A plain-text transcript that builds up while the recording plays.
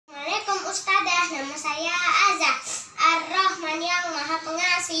Ustadzah, nama saya Azza. Ar-Rahman yang maha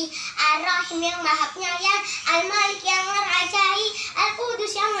pengasih, Ar-Rahim yang maha penyayang, Al-Malik yang merajai,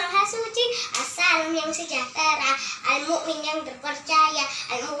 Al-Qudus yang maha suci, As-Salam yang sejahtera, Al-Mu'min yang terpercaya,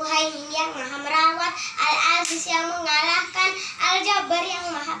 Al-Muhaimin yang maha merawat, Al-Aziz yang mengalahkan, Al-Jabbar yang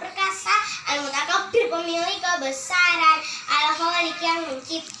maha perkasa, Al-Mutakabbir pemilik kebesaran, Al-Khaliq yang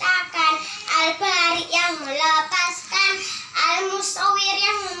menciptakan, Al-Bari yang melepaskan, Al-Musawwir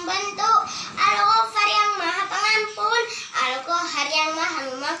yang membentuk, Al-Ghaffar yang maha pengampun, Al-Qahhar yang maha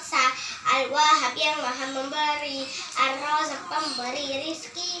memaksa, Al-Wahhab yang maha memberi, Ar-Razzaq pemberi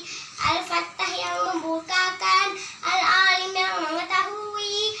rizki, Al-Fattah yang membukakan, Al-Alim yang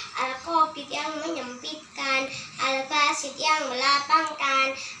mengetahui, Al-Qabid yang menyempitkan, Al-Basit yang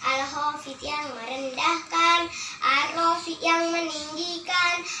melapangkan, Al-Khafid yang merendahkan, Ar-Rafiq yang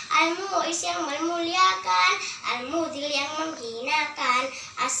meninggikan, Al-Mu'is yang memuliakan, Al-Mudhil yang menghinakan,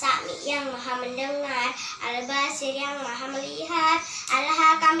 As-Sami yang maha mendengar, Al-Basir yang maha melihat,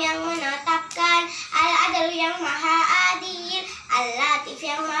 Al-Hakam yang menetapkan, Al-Adl yang maha adil, Al-Latif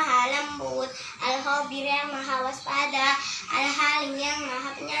yang maha lembut, Al-Khabir yang maha waspada, Al-Halim yang maha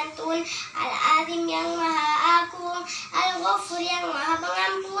penyantun, Al-Azim yang maha agung, Al-Ghafur yang maha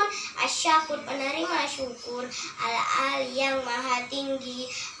pengampun, Asy-Syakur penerima syukur, Al-Ali yang maha tinggi,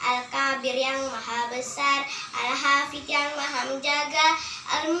 Al-Kabir yang maha besar, Al-Hafid yang maha menjaga,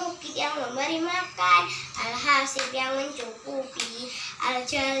 Al-Muqit yang memberi makan, Al-Hasib yang mencukupi,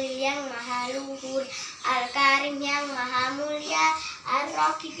 Al-Jalil yang maha luhur, Al-Karim yang maha mulia,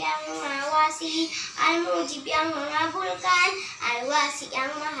 Al-Raqib yang mengawasi, Al-Mujib yang mengabulkan, Al-Wasi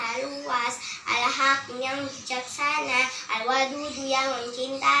yang maha luas, Al-Hakim yang bijaksana, Al-Wadudu yang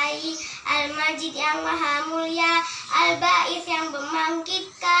mencintai, Al-Majid yang maha mulia, Al-Ba'its yang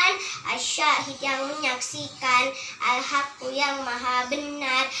membangkitkan, Asy-Syahid yang menyaksikan, Al-Haqqu yang maha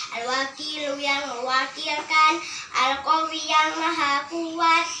benar, Al-Wakilu yang mewakilkan, Al-Qawi yang maha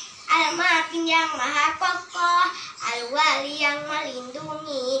kuat, Al-Matin yang maha kokoh, Al-Wali yang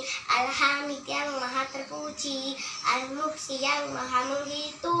melindungi, Al-Hamid yang maha terpuji, Al-Muhsi yang maha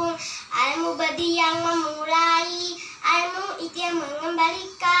menghitung, Al-Mubadi yang memulai, Al-Mu'id yang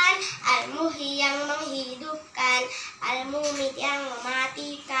mengembalikan, Al-Muhyi yang menghidupkan, Al-Mumit yang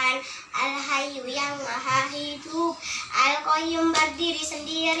mematikan, Al-Hayyu yang maha hidup, Al-Qayyum berdiri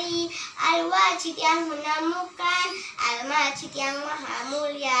sendiri, Al-Wajid yang menemukan, Al-Majid yang maha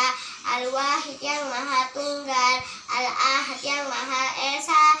mulia, Al-Wahid yang maha tunggal, Al-Ahad yang maha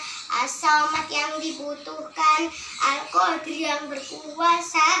esa, As-Samad yang dibutuhkan, Al-Qadir yang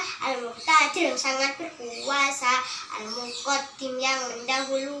berkuasa, Al-Muqtadir yang sangat berkuasa, Al-Muqaddim yang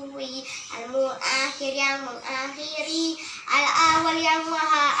mendahului, Al-Muakhir yang mengakhiri, Al-Awal yang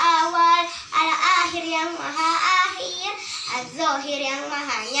maha awal, Al-Akhir yang maha akhir, Al-Zahir yang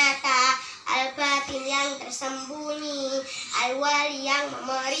maha nyata, Al-Batin yang tersembunyi, Al-Wali yang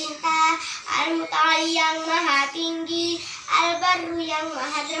memerintah, Al-Muta'ali yang maha tinggi, Al-Barru yang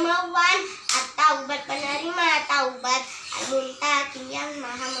maha dermawan, At-Taubat penerima taubat, Al-Muntakim yang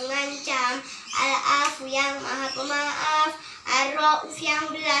maha mengancam, Al-Afu yang maha pemaaf, Ar-Ra'uf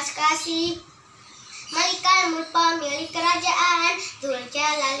yang belas kasih, Malikal Mulk pemilik kerajaan, Dzul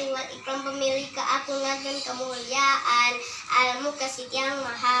Jalali wal Ikram pemilik keagungan dan kemuliaan, Al-Muqtasid yang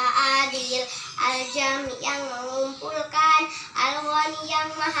maha adil, Al-Jami yang mengumpulkan, Al-Ghani yang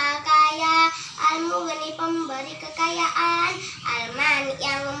maha kaya, Al-Mughni pemberi kekayaan, Al-Mani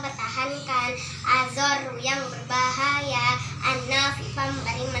yang mempertahankan, Az-Zarru yang berbahaya, An-Nafi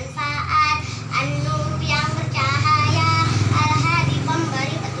pemberi manfaat, An-Nur yang bercahaya, Al-Hadi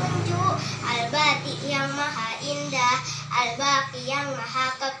pemberi petunjuk, Al-Bati yang maha indah, Al-Baqi yang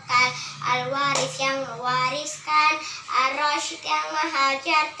maha kekal, Al-Waris yang mewariskan, Ar-Rasyid yang maha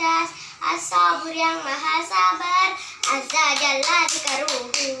cerdas, As-Sabur yang maha sabar, Azza Jalla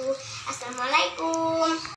Dzikruhu. Assalamualaikum.